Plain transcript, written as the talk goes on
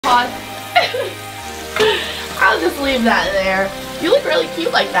pause. I'll just leave that there. You look really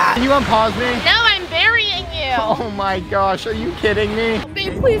cute like that. Can you unpause me? No, I'm burying you. Oh my gosh, are you kidding me?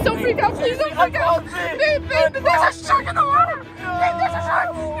 Babe, please don't freak out. Please don't freak out. Babe, there's a shark in the water. Babe, there's a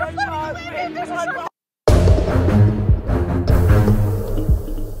shark. You're floating away, babe. There's a shark.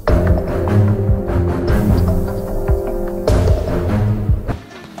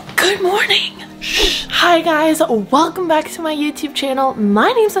 Good morning. Shh. Hi guys, welcome back to my YouTube channel.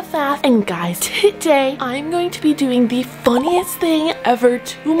 My name's Afaf, and guys, today I'm going to be doing the funniest thing ever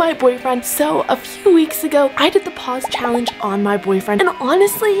to my boyfriend. So a few weeks ago, I did the pause challenge on my boyfriend, and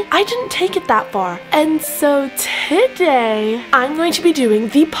honestly, I didn't take it that far. And so today, I'm going to be doing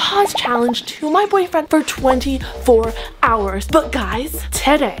the pause challenge to my boyfriend for 24 hours. But guys,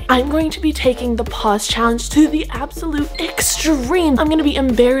 today, I'm going to be taking the pause challenge to the absolute extreme. I'm going to be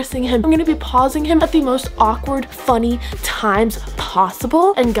embarrassing him. I'm going to be pausing him at the most awkward, funny times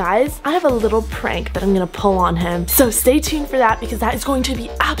possible. And guys, I have a little prank that I'm gonna pull on him. So stay tuned for that because that is going to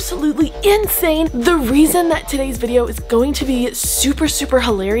be absolutely insane. The reason that today's video is going to be super, super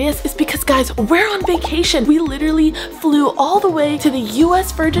hilarious is because guys, we're on vacation. We literally flew all the way to the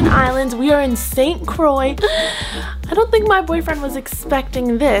US Virgin Islands. We are in St. Croix. I don't think my boyfriend was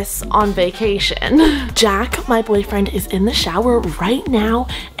expecting this on vacation. Jack, my boyfriend, is in the shower right now,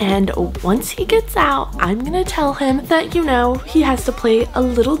 and once he gets out, I'm gonna tell him that, you know, he has to play a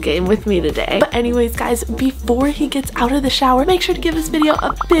little game with me today. But anyways, guys, before he gets out of the shower, make sure to give this video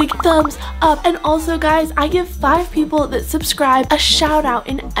a big thumbs up. And also, guys, I give 5 people that subscribe a shout out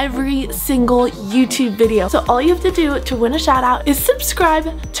in every single YouTube video. So all you have to do to win a shout out is subscribe,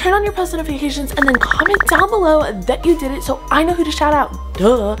 turn on your post notifications, and then comment down below that you did it so I know who to shout out.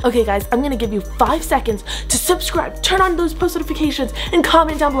 Duh. Okay guys, I'm gonna give you 5 seconds to subscribe, turn on those post notifications, and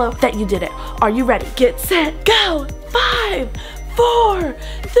comment down below that you did it. Are you ready? Get set, go! 5, 4,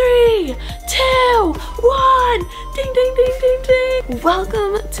 3, 2, 1. Ding, ding, ding, ding, ding.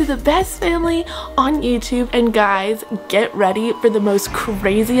 Welcome to the best family on YouTube. And guys, get ready for the most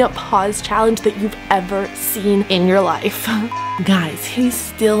crazy pause challenge that you've ever seen in your life. Guys, he's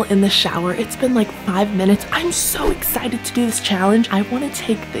still in the shower. It's been like 5 minutes. I'm so excited to do this challenge. I want to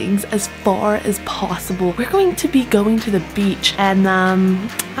take things as far as possible. We're going to be going to the beach, and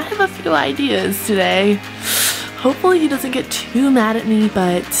I have a few ideas today. Hopefully he doesn't get too mad at me,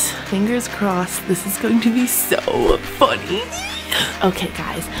 but fingers crossed, this is going to be so funny. Okay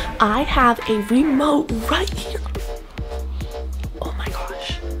guys, I have a remote right here. Oh my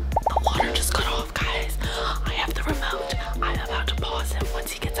gosh, the water just cut off, guys. I have the remote. I'm about to pause him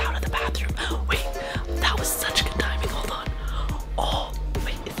once he gets out of the bathroom. Wait, that was such good timing, hold on. Oh,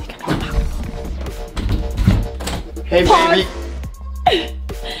 wait, is he gonna come out? Hey baby.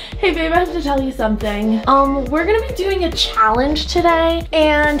 Hey babe, I have to tell you something. We're gonna be doing a challenge today,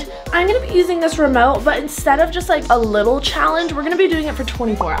 and I'm gonna be using this remote, but instead of just like a little challenge, we're gonna be doing it for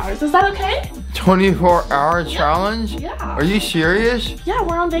 24 hours. Is that okay? 24-hour challenge? Yeah. Are you serious? Yeah,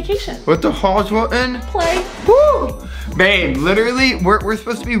 we're on vacation. With the pause button? Play. Woo! Babe, literally, we're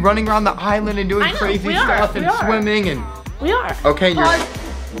supposed to be running around the island and doing crazy stuff and swimming and... We are. Okay, pause.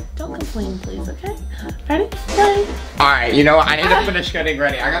 Don't complain, please, okay? Ready? Play. Alright, you know what? I need to finish getting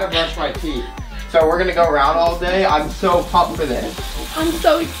ready. I gotta brush my teeth. So we're gonna go around all day. I'm so pumped for this. I'm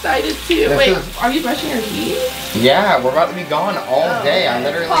so excited too. Wait, are you brushing your teeth? Yeah, we're about to be gone all day. I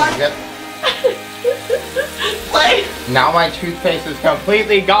literally just... Play. Now my toothpaste is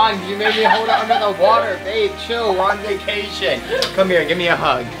completely gone. You made me hold it under the water. Babe, chill. We're on vacation. Come here, give me a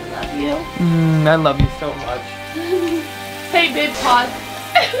hug. I love you. I love you so much. Hey, babe, pause.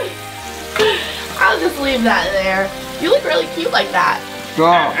 I'll just leave that there. You look really cute like that.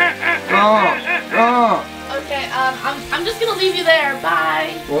 Okay, I'm just gonna leave you there.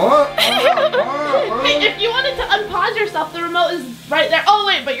 Bye. What? Hey, if you wanted to unpause yourself, the remote is right there. Oh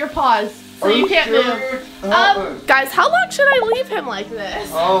wait, but you're paused, so you can't move. Guys, how long should I leave him like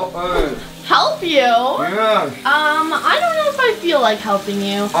this? Help you? Yes. I don't know if I feel like helping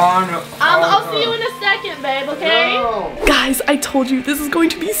you. I'll see you in a second, babe, okay? No. Guys, I told you this is going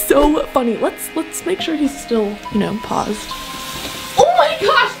to be so funny. Let's make sure he's still, you know, paused. Oh my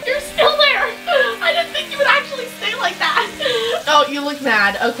gosh, you're still there! I didn't think you would actually stay like that. Oh, you look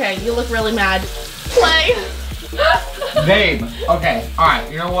mad. Okay, you look really mad. Play. Babe, okay, alright,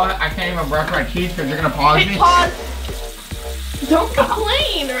 you know what? I can't even brush my teeth because you're gonna pause me. Hey, pause. Don't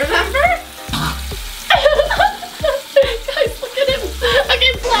complain, remember? Guys, look at him.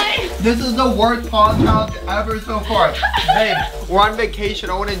 Okay, play. This is the worst pause challenge ever so far. Babe, we're on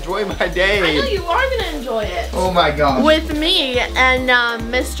vacation. I want to enjoy my day. I know you are going to enjoy it. Oh my gosh. With me and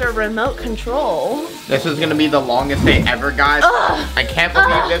Mr. Remote Control. This is going to be the longest day ever, guys. Ugh. I can't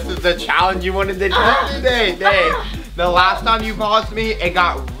believe this is the challenge you wanted to do today, babe. The last time you paused me, it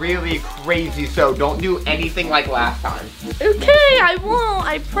got really crazy, so don't do anything like last time. Okay, I won't.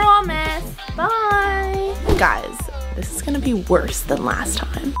 I promise. Bye. Guys, this is gonna be worse than last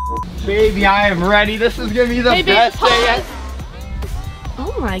time. Baby, I am ready. This is gonna be the best day yet.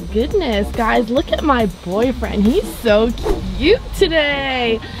 Oh my goodness, guys, look at my boyfriend. He's so cute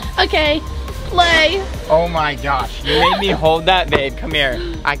today. Okay, play. Oh my gosh, you made me hold that, babe. Come here.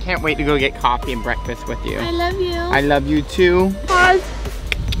 I can't wait to go get coffee and breakfast with you. I love you. I love you too. Pause.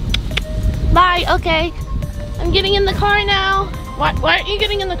 Bye, okay. I'm getting in the car now. Why aren't you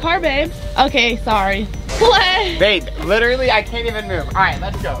getting in the car, babe? Okay, sorry. Play. Babe, literally, I can't even move. All right,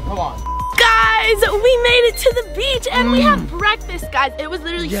 let's go. Come on. Guys, we made it to the beach and we have breakfast, guys. It was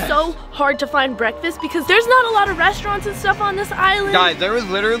literally so hard to find breakfast because there's not a lot of restaurants and stuff on this island. Guys, there was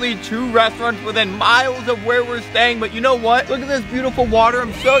literally 2 restaurants within miles of where we're staying, but you know what? Look at this beautiful water.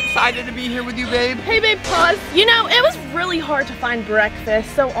 I'm so excited to be here with you, babe. Hey, babe, pause. You know, it was really hard to find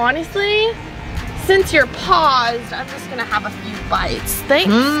breakfast, so honestly, since you're paused, I'm just gonna have a few bites.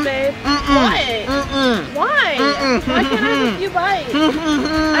 Thanks, babe. Why? Why? Why can't I have a few bites?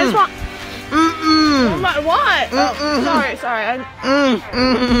 I just want... What? Oh, sorry.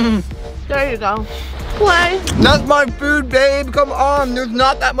 There you go. Play. That's my food, babe. Come on. There's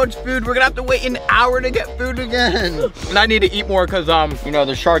not that much food. We're gonna have to wait an hour to get food again. And I need to eat more because, you know,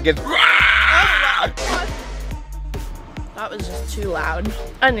 the shark gets... That was just too loud.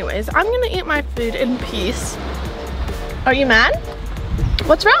 Anyways, I'm gonna eat my food in peace. Are you mad?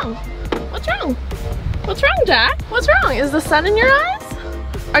 What's wrong? What's wrong? What's wrong, Jack? What's wrong? Is the sun in your eyes?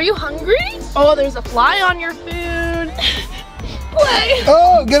 Are you hungry? Oh, there's a fly on your food. Play.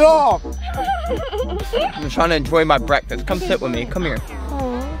 Oh, get off. I'm trying to enjoy my breakfast. Come sit with me. Come here.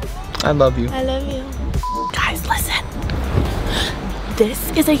 Aww. I love you. I love you. Guys, listen.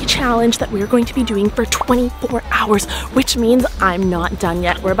 This is a challenge that we're going to be doing for 24 hours, which means I'm not done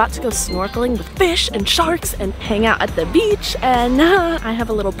yet. We're about to go snorkeling with fish and sharks and hang out at the beach, and I have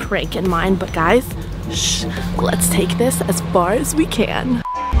a little prank in mind, but guys, shh, let's take this as far as we can.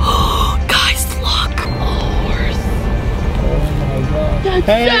 Guys, look, a horse. Oh my God.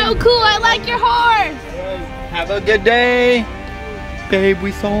 That's so cool, I like your horse. Have a good day. Babe,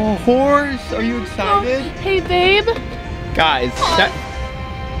 we saw a horse. Are you excited? Oh, hey, babe. Guys,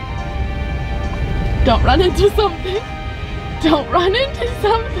 don't run into something. Don't run into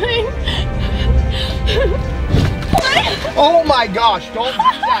something. oh my gosh, don't do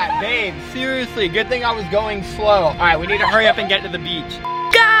that, babe. Seriously, good thing I was going slow. All right, we need to hurry up and get to the beach.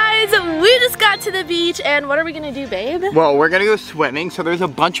 Guys, we just got to the beach, and what are we gonna do, babe? Well, we're gonna go swimming. So there's a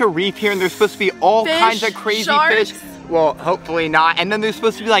bunch of reef here, and there's supposed to be all kinds of crazy sharks. fish. Well, hopefully not. And then there's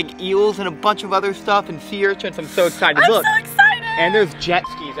supposed to be like eels and a bunch of other stuff and sea urchins. I'm so excited. I'm Look. so excited. And there's jet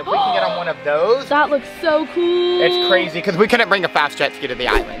skis. If we can get on one of those. That looks so cool. It's crazy because we couldn't bring a fast jet ski to the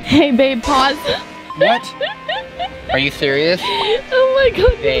island. Hey, babe, pause. What? Are you serious? Oh my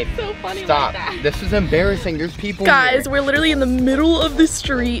God, Babe, that's so funny. stop. Like that. This is embarrassing. There's people Guys, here. we're literally in the middle of the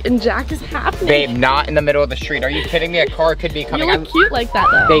street and Jack is happening. Babe, not in the middle of the street. Are you kidding me? A car could be coming. You look cute like that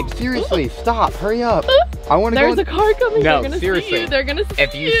though. Babe, seriously, stop. Hurry up. I want to go. There's a car coming. No, They're gonna seriously. see you. They're gonna see you.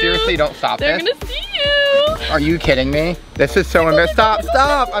 If you seriously don't stop They're this. gonna see you. Are you kidding me? This is so embarrassing.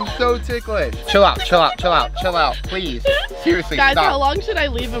 Stop. I'm so ticklish. Chill out, please. Seriously, Guys, stop. how long should I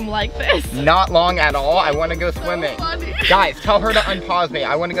leave him like this? Not long at all. I want to go swimming. Funny. Guys, tell her to unpause me.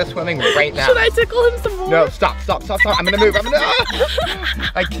 I want to go swimming right now. Should I tickle him some more? No, stop. I'm gonna move.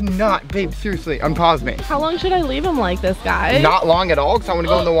 I cannot. Babe, seriously, unpause me. How long should I leave him like this, guys? Not long at all, because I want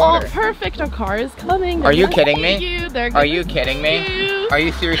to go in the water. Oh, perfect. A car is coming. Are you They're kidding gonna me? see you. They're Are gonna you kidding me? see you. Are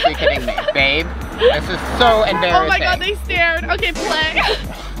you seriously kidding me? Babe, this is so embarrassing. Oh my God, they stared. Okay, play.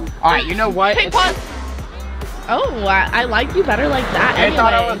 All right, you know what? Hey, pause. Oh, I like you better like that. They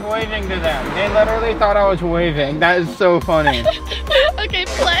thought I was waving to them. They literally thought I was waving. That is so funny. Okay,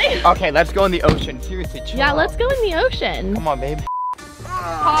 play. Okay, let's go in the ocean. Seriously, chill Yeah, out. let's go in the ocean. Come on, babe.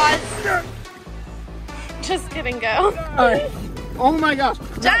 Pause. Just kidding, go. Oh my gosh.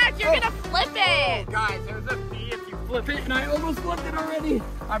 Jack, you're gonna flip it. Guys, there's a fee if you flip it, and I almost flipped it already.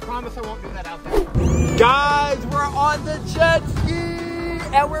 I promise I won't do that out there. Guys, we're on the jet ski,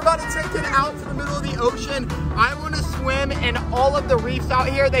 and we're about to take it out to the middle of the ocean. I want to swim in all of the reefs out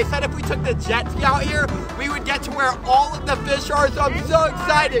here. They said if we took the jet ski out here, we would get to where all of the fish are, so I'm so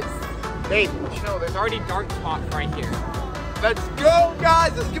excited. Babe, chill, there's already dark spots right here. Let's go,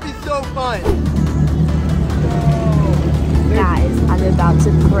 guys. This is gonna be so fun. Guys, I'm about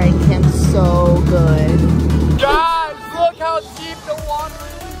to prank him so good. Guys, look how deep the water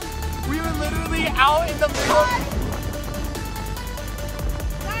is. We were literally out in the middle.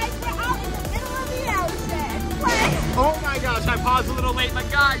 Guys, we're out in the middle of the ocean. What? Oh my gosh, I paused a little late, but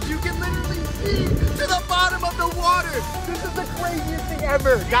guys, you can literally see to the bottom of the water. This is the craziest thing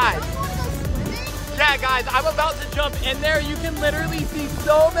ever. Guys. Don't you want to go swimming? Yeah, guys, I'm about to jump in there. You can literally see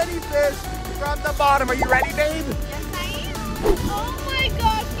so many fish from the bottom. Are you ready, babe? Yes, I am. Oh my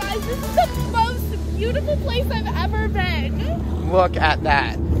gosh, guys, this is the most beautiful place I've ever been. Look at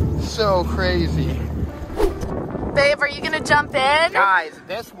that. So crazy. Babe, are you gonna jump in? Guys,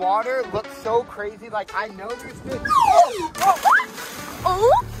 this water looks so crazy. Like, I know there's fish.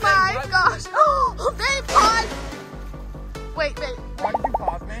 Oh my gosh. Oh, babe, pause. Wait, babe. Why did you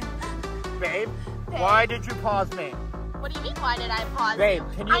pause me? Babe, why did you pause me? What do you mean, why did I pause? Babe,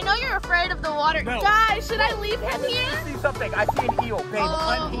 can you... I know you're afraid of the water. No. Guys, should I leave him I here? see something. I see an eel. Babe,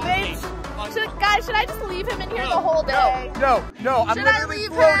 unpause me. Guys, should I just leave him in here the whole day? No, I'm Should I literally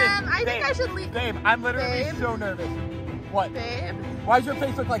leave floating. him? I think I should leave. Babe, I'm literally Babe. so nervous. What? Babe, Why does your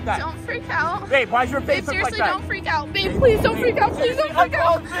face look like that? don't freak out. Babe, why does your face Babe, look like seriously, that? don't freak out. Babe, please don't freak out. Please don't freak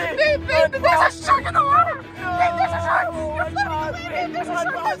out. Babe, there's a shark in the water. Babe, there's a shark. You're floating away, babe. There's a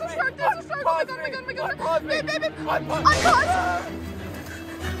shark. There's a shark. There's a shark. Oh my god, oh my god, oh my god. Babe, unpause.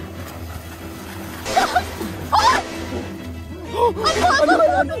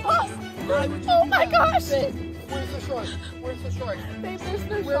 Unpause. Oh my gosh. Where's the shark? Where's the shark? Babe, there's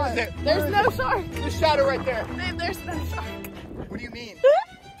no Where shark. is it? There's no shark. The shadow right there. Babe, there's no shark. What do you mean?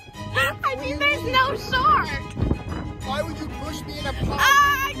 I mean, there's no shark. Why would you push me in a pond?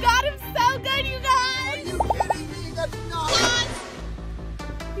 I got him so good, you Are guys. you kidding me? That's not.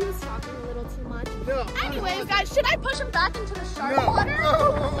 He was talking a little too much. No. Anyways, guys, should I push him back into the shark No. water?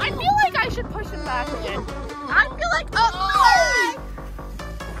 No. I feel like I should push him back in. I feel like, oh,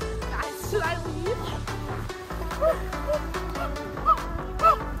 guys, should I leave?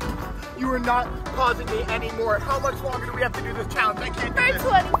 You are not pausing me anymore. How much longer do we have to do this challenge? I can't do For this.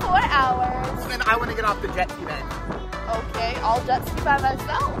 24 hours. Then I want to get off the jet ski then. Okay, I'll jet ski by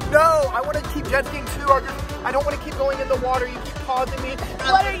myself. No, I want to keep jet skiing too. I don't want to keep going in the water. You keep pausing me.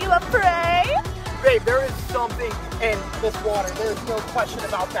 What, are you afraid? Babe, there is something in this water. There is no question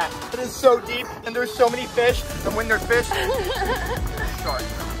about that. It is so deep, and there's so many fish. And when there's fish, there's sharks.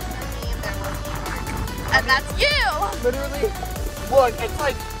 And that's you. Literally, look, it's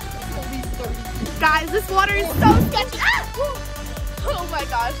like at least 30 feet. Guys, this water is so sketchy. Ah! Oh my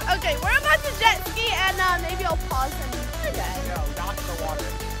gosh. Okay, we're about to jet ski, and maybe I'll pause him again. No, not in the water.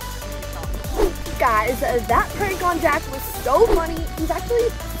 Guys, that prank on Jack was so funny. He's actually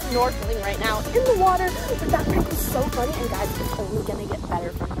snorkeling right now in the water, but that prank was so funny, and guys, it's only gonna get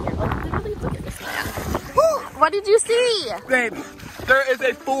better from here. Like, literally, look at this man. What did you see? Babe, there is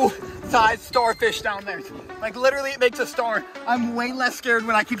a full-size starfish down there. Like, literally, it makes a star. I'm way less scared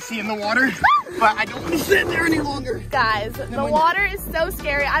when I keep seeing the water, but I don't want to sit there any longer. Guys, the water is so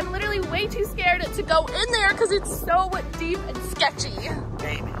scary. I'm literally way too scared to go in there because it's so deep and sketchy.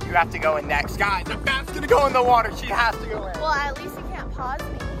 Babe, you have to go in next. Guys, if Fat's gonna go in the water, she has to go in. Well, at least you can't pause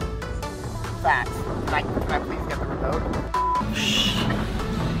me. Fat, can I please get the remote?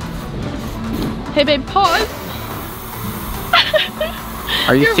 Hey, babe, pause.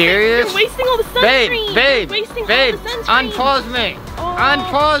 Are you serious? You're wasting all the sunscreen. Babe, You're wasting babe, all the sunscreen. unpause me. Oh.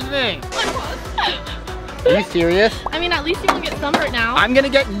 Unpause me. Unpause. Are you serious? I mean, at least you won't get sunburned now. I'm gonna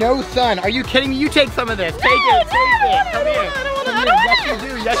get no sun. Are you kidding me? You take some of this. Take it. Take it. Come here. I don't want Yes, you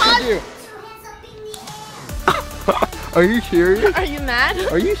do. Yes, you do. Are you serious? Are you mad?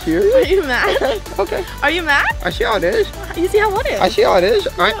 Are you serious? Are you mad? Okay. Are you mad? I see how it is. You see how it is? I see how it is.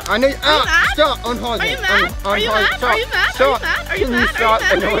 I know. mad? Stop. Unpause Are me. you mad? Are you mad? Stop. Are you mad? Stop. Are you Can mad? you stop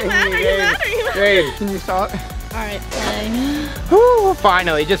Are you mad? annoying Are you me, mad? Are you mad? Babe, can you stop? Alright, fine. Whew,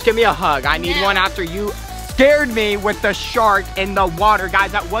 finally, just give me a hug. I need No. one after you scared me with the shark in the water.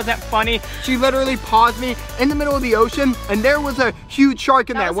 Guys, that wasn't funny. She literally paused me in the middle of the ocean, and there was a huge shark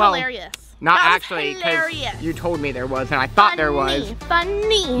in there. That was Well, hilarious. not That was actually, because hilarious. you told me there was, and I thought there was.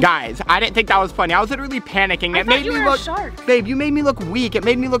 Funny. Guys, I didn't think that was funny. I was literally panicking. I It thought made you me were a look, shark. babe, you made me look weak. It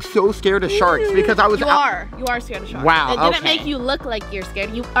made me look so scared of sharks because I was You are scared of sharks. Wow, It didn't okay. make you look like you're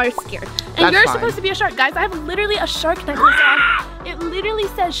scared. You are scared. And That's you're fine. supposed to be a shark. Guys, I have literally a shark necklace on. It literally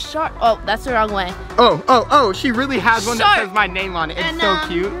says shark. Oh, that's the wrong way. Oh, she really has one that Shark. says my name on it. It's And, so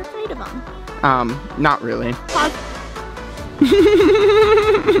cute. You're afraid of them. Not really. Pause.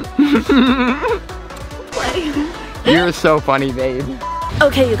 Play. You're so funny, babe.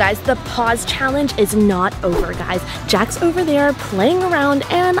 Okay, you guys, the pause challenge is not over, guys. Jack's over there playing around,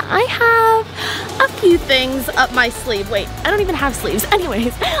 and I have a few things up my sleeve. Wait, I don't even have sleeves.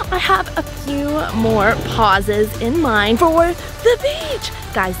 Anyways, I have a few more pauses in mind for the beach.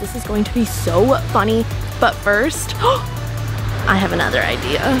 Guys, this is going to be so funny, but first, I have another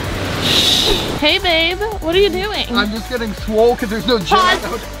idea. Hey, babe, what are you doing? I'm just getting swole because there's no gym.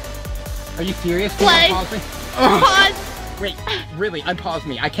 Pause. Are you serious? Play. Pause me? Pause. Wait, really, unpause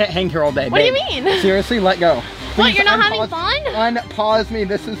me. I can't hang here all day. What do you babe. mean? Seriously, let go. Please, What, you're not having fun? Unpause me.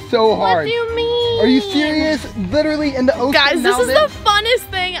 This is so hard. What do you mean? Are you serious? Literally in the ocean. Guys, this now, is the funnest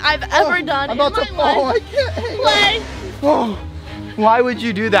thing I've ever done I'm in about my to fall. life. I can't hang Play. on. Oh, why would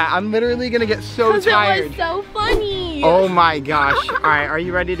you do that? I'm literally gonna get so tired. It was so funny. Oh my gosh. All right, are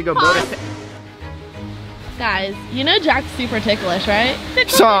you ready to go build a... Guys, you know Jack's super ticklish, right?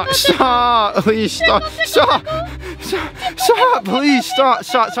 Stop, please stop, please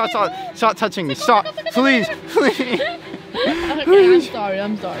stop touching me, stop, please. Okay,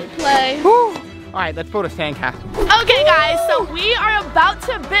 I'm sorry. Play. Whew. All right, let's build a sandcastle. Okay, guys, so we are about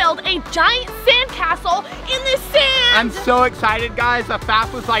to build a giant sandcastle in the sand. I'm so excited, guys. The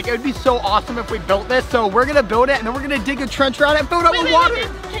Faf was like, it would be so awesome if we built this. So we're gonna build it, and then we're gonna dig a trench around it and fill it up with water. Wait,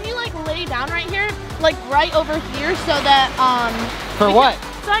 can you like lay down right here? Like right over here so that, For what?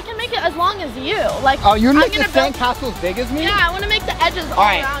 So I can make it as long as you. Like, oh, you're gonna make the sandcastle as big as me? Yeah, I wanna make the edges all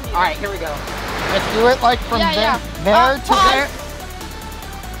around you. All right, here we go. Let's do it like from there to there.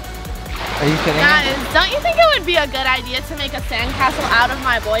 Are you kidding me? Guys, don't you think it would be a good idea to make a sandcastle out of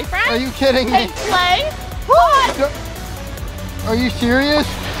my boyfriend? Are you kidding me? Hey, Play. What? Are you serious?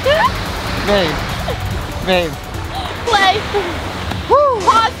 Babe. Play.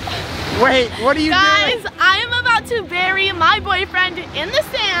 Pause. Wait, what are you doing? Guys, I am about to bury my boyfriend in the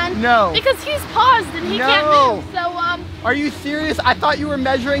sand. No. Because he's paused and he can't move. So, Are you serious? I thought you were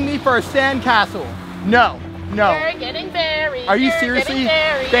measuring me for a sandcastle. No. You're getting buried. Are you seriously?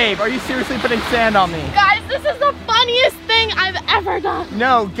 Babe, are you seriously putting sand on me? Guys, this is the funniest thing I've ever done.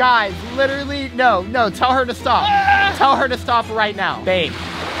 No, guys, literally, no. Tell her to stop. Tell her to stop right now. Babe,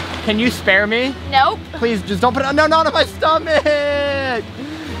 can you spare me? Nope. Please, just don't put it, no, not on my stomach.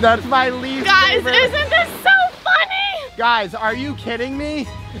 That's my least favorite. Guys, isn't this so funny? Guys, are you kidding me?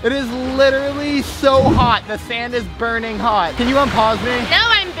 It is literally so hot. The sand is burning hot. Can you unpause me? No,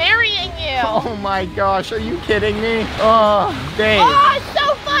 I'm burying you. Oh my gosh, are you kidding me? Oh, babe. Oh, it's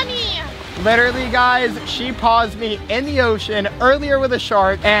so funny. Literally, guys, she paused me in the ocean earlier with a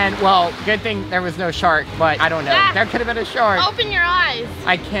shark, and well, good thing there was no shark, but I don't know. There could have been a shark. Open your eyes.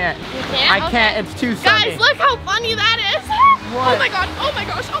 I can't. You can't? I can't, it's too sunny. Guys, look how funny that is. What? Oh my god, oh my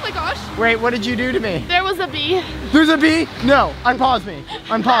gosh, oh my gosh. Wait, what did you do to me? There was a bee. There's a bee? No, unpause me.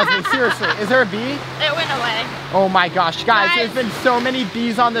 Unpause me, seriously. Is there a bee? It went away. Oh my gosh, guys, there's been so many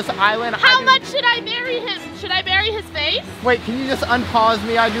bees on this island. How much should I bury him? Should I bury his face? Wait, can you just unpause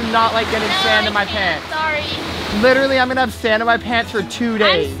me? I do not like getting sand in my pants. Sorry. Literally, I'm gonna have sand in my pants for 2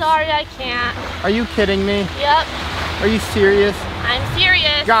 days. I'm sorry, I can't. Are you kidding me? Yep. Are you serious? I'm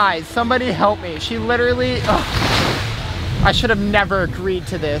serious. Guys, somebody help me. She literally, I should have never agreed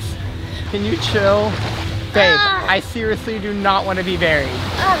to this. Can you chill? Babe, I seriously do not want to be buried.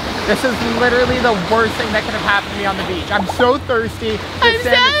 This is literally the worst thing that could have happened to me on the beach. I'm so thirsty. I'm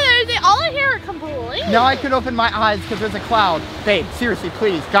so thirsty. All I hear are complaints. Now I can open my eyes because there's a cloud. Babe, seriously,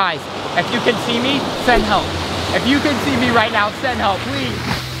 please, guys, if you can see me, send help. If you can see me right now, send help, please.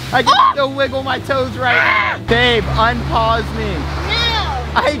 I can still wiggle my toes right now. Babe, unpause me.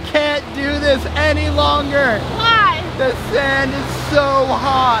 No. I can't do this any longer. Why? The sand is so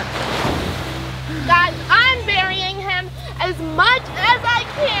hot. Guys, I'm burying him as much as I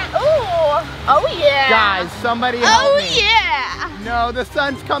can. Ooh. Oh yeah. Guys, somebody help me. Oh yeah. No, the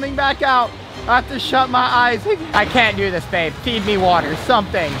sun's coming back out. I have to shut my eyes. I can't do this, babe. Feed me water,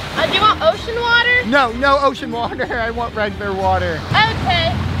 something. Do you want ocean water? No ocean water. I want regular water.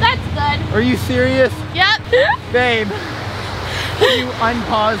 Okay, that's good. Are you serious? Yep. Babe, can you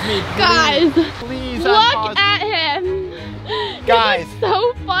unpause me, please? Guys, please look at him. Guys, this is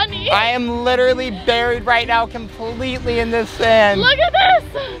so funny. I am literally buried right now completely in this sand. Look at this.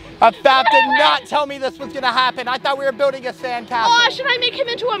 Faf did not tell me this was gonna happen. I thought we were building a sandcastle. Oh, should I make him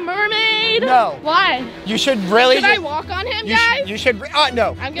into a mermaid? No. Why? You should really. Should I walk on him, guys? You should.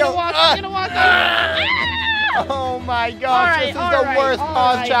 No. I'm gonna walk. I'm gonna walk on him. Oh my gosh! Right, this is the worst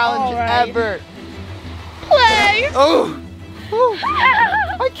pause challenge ever. Play. Oh.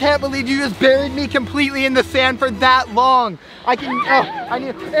 I can't believe you just buried me completely in the sand for that long. I can. Oh, I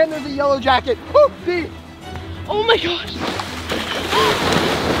need. And there's a yellow jacket. Oh, bee. Oh my gosh.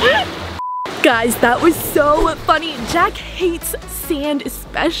 Guys, that was so funny. Jack hates sand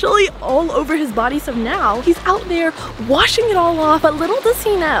especially all over his body. So now he's out there washing it all off. But little does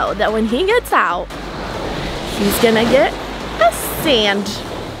he know that when he gets out, he's gonna get a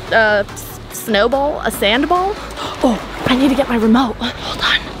sandball. Oh, I need to get my remote. Hold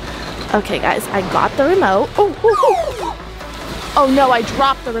on. Okay, guys, I got the remote. Oh no, I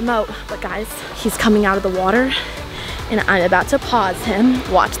dropped the remote. But guys, he's coming out of the water and I'm about to pause him.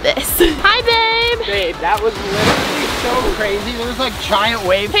 Watch this. Hi, babe. Babe, that was literally so crazy. There was like giant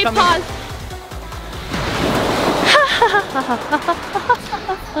waves coming. Pause.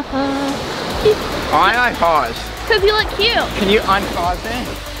 Why I pause? Because you look cute. Can you unpause me?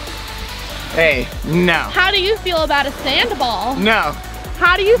 Hey, no. How do you feel about a sandball? No.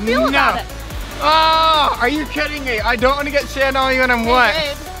 How do you feel about it? Oh, are you kidding me? I don't want to get sand on you when I'm wet.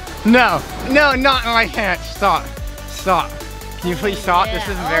 Babe. No, not in my hand. Stop. Can you please stop? Yeah. This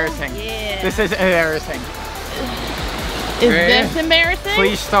is embarrassing. Oh, yeah. This is embarrassing. Is this embarrassing?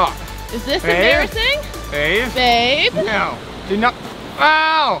 Please stop. Is this embarrassing? Babe? No. Do not.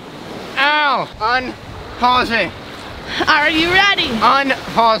 Ow! Unpause me. Are you ready?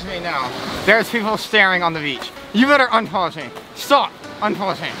 Unpause me now. There's people staring on the beach. You better unpause me. Stop.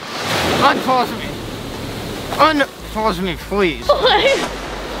 Unpause me. Unpause me. Unpause me, please.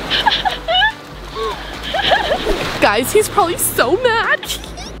 Guys, he's probably so mad.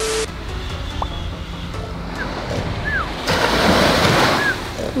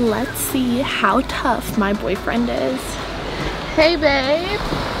 Let's see how tough my boyfriend is. Hey, babe.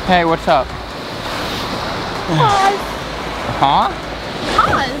 Hey, what's up? Pause. Huh?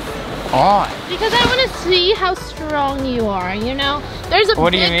 Pause. Why? Because I want to see how strong you are, you know? There's a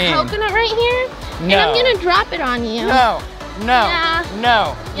What do you big mean? coconut right here, and No. I'm going to drop it on you. No, Yeah.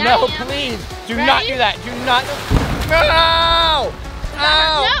 no, Yeah, please. Do Ready? not do that. Do not. No!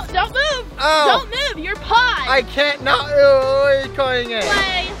 Ow! No, don't move. Ow. Don't move. You're paused. I can't not. Oh, what are you calling it?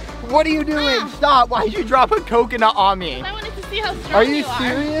 Play. What are you doing? Stop. Why'd you drop a coconut on me? I wanted to see how strong Are you are.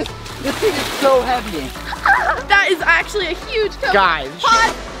 serious? This thing is so heavy. That is actually a huge coconut. Guys.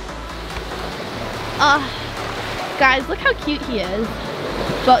 Pause. Guys, look how cute he is.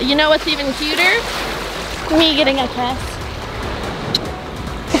 But you know what's even cuter? Me getting a kiss.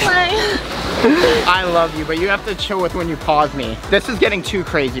 Play. I love you, but you have to chill with when you pause me. This is getting too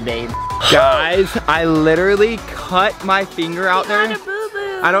crazy, babe. Guys, I literally cut my finger out there.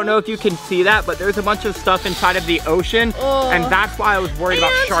 Boo-boo. I don't know if you can see that, but there's a bunch of stuff inside of the ocean, and that's why I was worried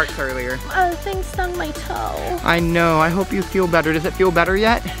about sharks earlier. Thing stung my toe. I know, I hope you feel better. Does it feel better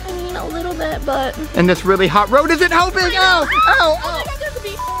yet? I mean, a little bit, but... And this really hot road isn't helping! Ow! Ow! Ow!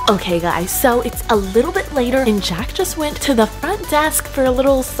 Okay guys, so it's a little bit later and Jack just went to the front desk for a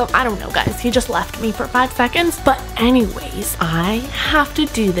little, I don't know guys, he just left me for 5 seconds. But anyways, I have to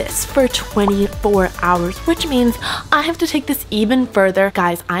do this for 24 hours, which means I have to take this even further.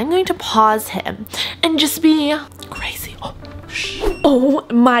 Guys, I'm going to pause him and just be crazy. Oh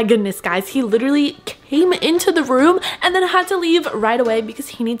my goodness, guys, he literally came into the room and then had to leave right away because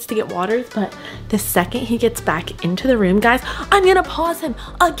he needs to get waters. But the second he gets back into the room, guys, I'm gonna pause him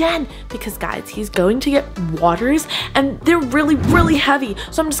again because guys, he's going to get waters and they're really, really heavy.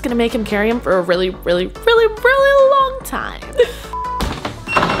 So I'm just gonna make him carry him for a really, really, really, really long time.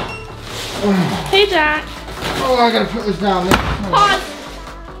 Hey, Jack. Oh, I gotta put this down. Pause.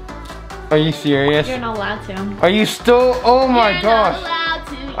 Are you serious? You're not allowed to. Are you still? Oh my gosh. You're not allowed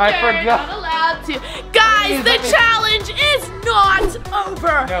to. I You're forgot. not allowed to. Guys, the challenge is not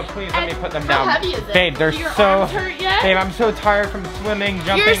over. No, please let me put them How down. heavy is it? Babe, they're Do your so. arms hurt yet? Babe, I'm so tired from swimming,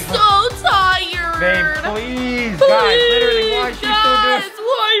 jumping. You're so tired. Babe, please, guys, literally, why is she still doing?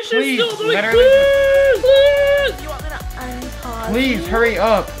 Why is she Please, still doing? literally. Please. You want me to unpause? Please, hurry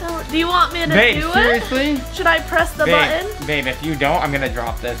up. No, do you want me to Babe, do seriously? it? Should I press the button? Babe, if you don't, I'm gonna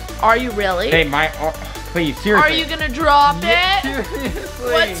drop this. Are you really? Babe, please, seriously. Are you gonna drop it?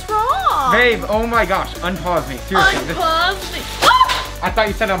 Seriously. What's wrong? Babe, oh my gosh, unpause me, seriously. Unpause me. Ah! I thought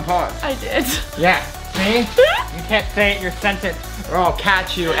you said unpause. I did. Yeah, see? You can't say it your sentence or I'll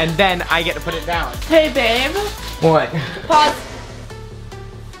catch you and then I get to put it down. Hey, babe. What? Pause.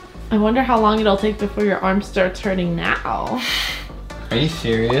 I wonder how long it'll take before your arm starts hurting now. Are you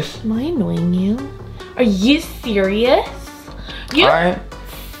serious? Am I annoying you? Are you serious? You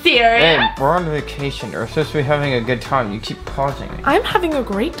serious? Babe, we're on vacation. We're supposed to be having a good time. You keep pausing me. I'm having a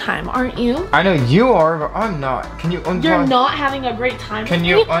great time, aren't you? I know you are, but I'm not. Can you unpause? You're not having a great time Can with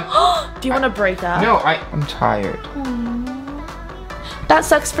you me? Do you want to break up? No, I'm tired. That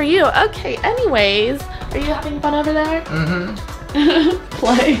sucks for you. Okay, anyways. Are you having fun over there? Mm-hmm.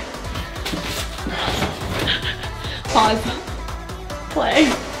 Play. Pause. Play.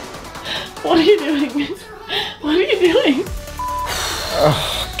 What are you doing? What are you doing?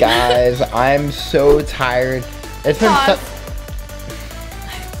 Oh, guys, I'm so tired. It's been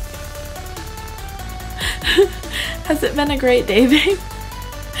Has it been a great day, babe?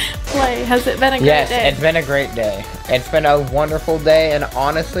 Play, has it been a great day? Yes, it's been a great day. It's been a wonderful day, and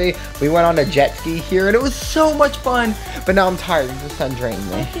honestly, we went on a jet ski here, and it was so much fun. But now I'm tired. The sun drained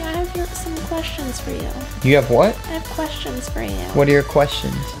me. Okay, I have some questions for you. You have what? I have questions for you. What are your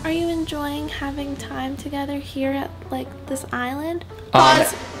questions? Are you enjoying having time together here at, like, this island?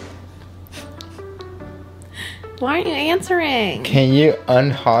 Pause. Why aren't you answering? Can you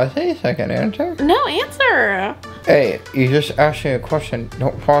unpause it so I can answer? No, answer. Hey, you just asked me a question.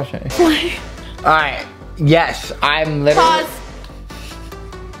 Don't pause it. Play. Alright. Yes, I'm literally...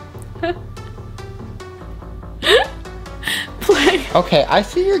 Pause. Play. Okay, I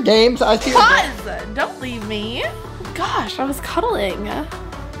see your games. I see your Pause. Don't leave me. Gosh, I was cuddling.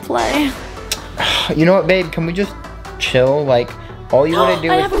 Play. You know what, babe? Can we just chill? Like, all you want to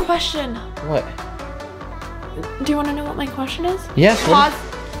do I is... have a question. What? Do you want to know what my question is? Yes. Pause.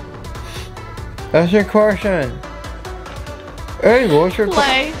 That's your question. Hey, what's your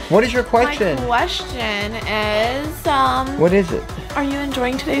Play. What is your question? My question is, What is it? Are you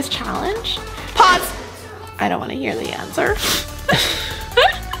enjoying today's challenge? Pause. I don't want to hear the answer.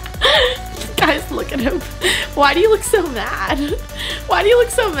 Guys, look at him. Why do you look so mad? Why do you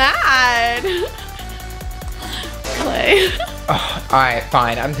look so mad? Play. Oh, all right,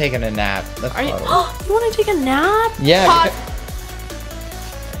 fine. I'm taking a nap. Let's Are you? Oh, you want to take a nap? Yeah. Pause.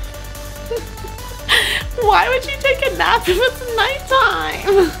 Why would you take a nap if it's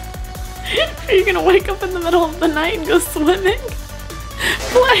nighttime? Are you gonna wake up in the middle of the night and go swimming?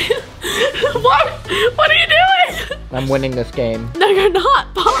 What? What are you doing? I'm winning this game. No, you're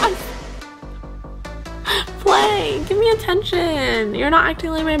not. Pause. Play. Give me attention. You're not acting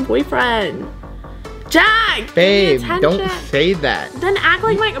like my boyfriend. Jack! Babe, give me don't attention. say that. Then act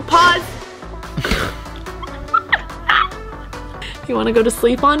like my... Pause. You want to go to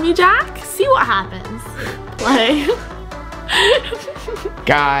sleep on me, Jack? See what happens. Play.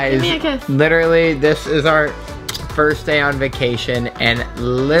 Guys, give me a kiss. Literally, this is our first day on vacation, and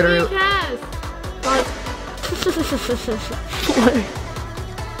literally... Give me a kiss. Play.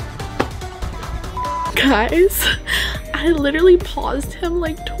 Guys, I literally paused him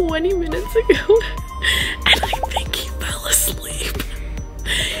like 20 minutes ago, and I think he fell asleep.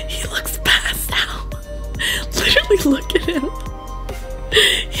 He looks passed out. Literally, look at him.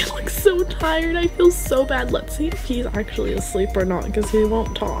 He looks so tired. I feel so bad. Let's see if he's actually asleep or not, because he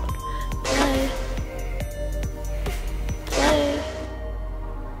won't talk. Play. Play.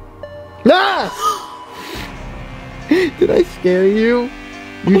 Ah! Did I scare you?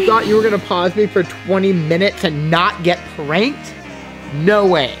 You thought you were gonna pause me for 20 minutes and not get pranked? No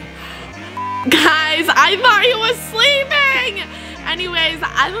way. Guys, I thought he was sleeping! Anyways,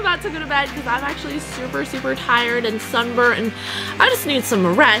 I'm about to go to bed because I'm actually super tired and sunburnt and I just need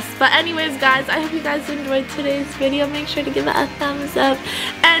some rest. But anyways, guys, I hope you guys enjoyed today's video. Make sure to give it a thumbs up.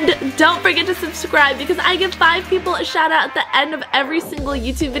 And don't forget to subscribe because I give 5 people a shout out at the end of every single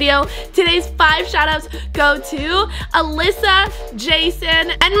YouTube video. Today's 5 shout outs go to Alyssa,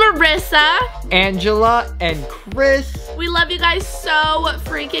 Jason, and Marissa, Angela, and Chris. We love you guys so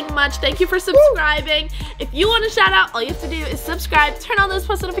freaking much. Thank you for subscribing. If you want a shout out, all you have to do is subscribe, turn on those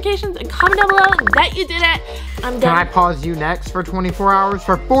post notifications, and comment down below that you did it. I'm done. Can I pause you next for 24 hours?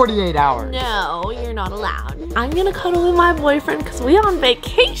 For 48 hours? No, you're not allowed. I'm gonna cuddle with my boyfriend because we're on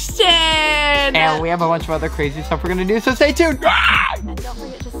vacation. And we have a bunch of other crazy stuff we're gonna do, so stay tuned. And don't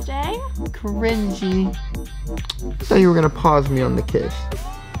forget to stay cringy. I thought you were gonna pause me on the kiss.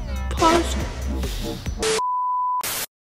 Pause.